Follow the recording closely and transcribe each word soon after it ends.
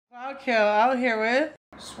Okay, out here with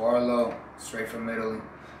Swarlo, straight from Italy.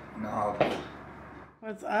 You know how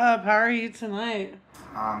what's up? How are you tonight?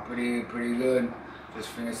 pretty good. Just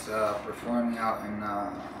finished performing out in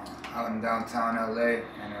downtown LA,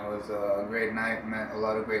 and it was a great night. Met a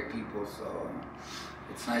lot of great people, so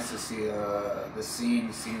it's nice to see the scene.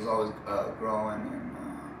 The scene is always growing, and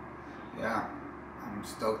yeah, I'm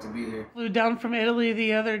stoked to be here. Flew down from Italy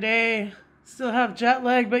the other day. Still have jet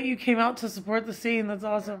lag, but you came out to support the scene. That's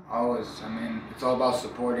awesome. Always. I mean, it's all about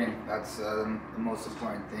supporting. That's the most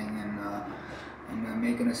important thing, and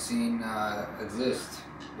making a scene exist,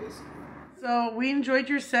 basically. So we enjoyed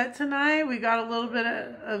your set tonight. We got a little bit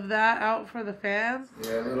of that out for the fans.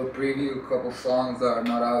 Yeah, a little preview, a couple songs that are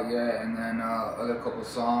not out yet, and then other couple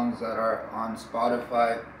songs that are on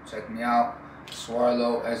Spotify. Check me out,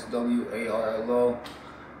 Swarlo, Swarlo,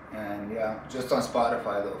 and yeah, just on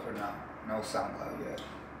Spotify though for now. No SoundCloud yet.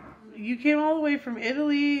 You came all the way from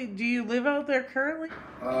Italy. Do you live out there currently?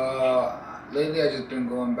 Lately I've just been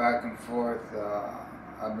going back and forth.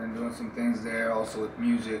 I've been doing some things there also with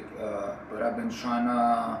music, but I've been trying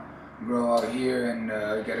to grow out here and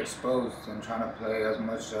get exposed and trying to play as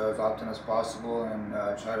often as possible and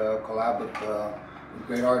try to collab with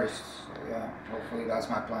great artists. So yeah, hopefully that's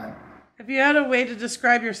my plan. If you had a way to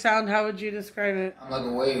describe your sound, how would you describe it? I'm like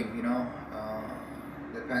a wave, you know.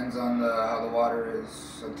 Depends on how the water is.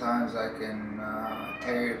 Sometimes I can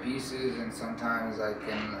tear you to pieces, and sometimes I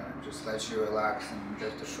can just let you relax and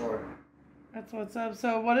drift ashore. That's what's up.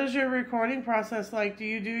 So what is your recording process like? Do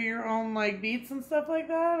you do your own like beats and stuff like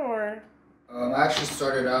that, or? I actually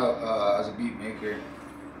started out as a beat maker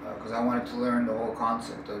because I wanted to learn the whole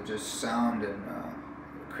concept of just sound and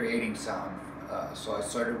creating sound. So I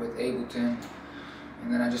started with Ableton,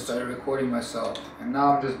 and then I just started recording myself. And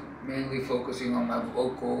now I'm just mainly focusing on my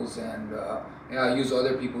vocals, and yeah, I use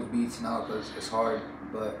other people's beats now because it's hard,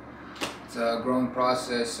 but it's a growing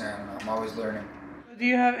process, and I'm always learning. Do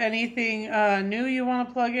you have anything new you want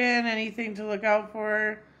to plug in? Anything to look out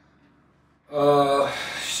for?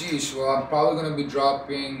 Sheesh. Well, I'm probably gonna be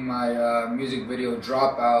dropping my music video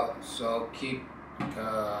Dropout, so keep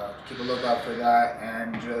a lookout for that,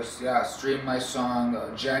 and just yeah, stream my song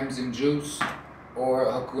Gems and Juice or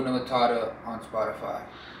Hakuna Matata on Spotify.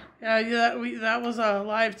 Yeah, that was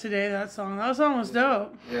live today. That song was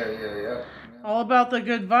dope. Yeah. All about the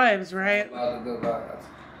good vibes, right? All about the good vibes.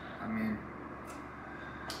 I mean,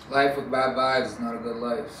 life with bad vibes is not a good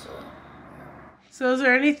life. So, yeah. So, is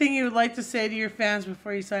there anything you would like to say to your fans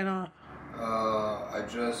before you sign off? I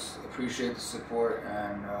just appreciate the support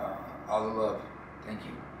and all the love. Thank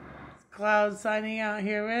you. Cloud signing out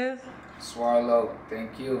here with Swarlo.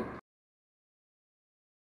 Thank you.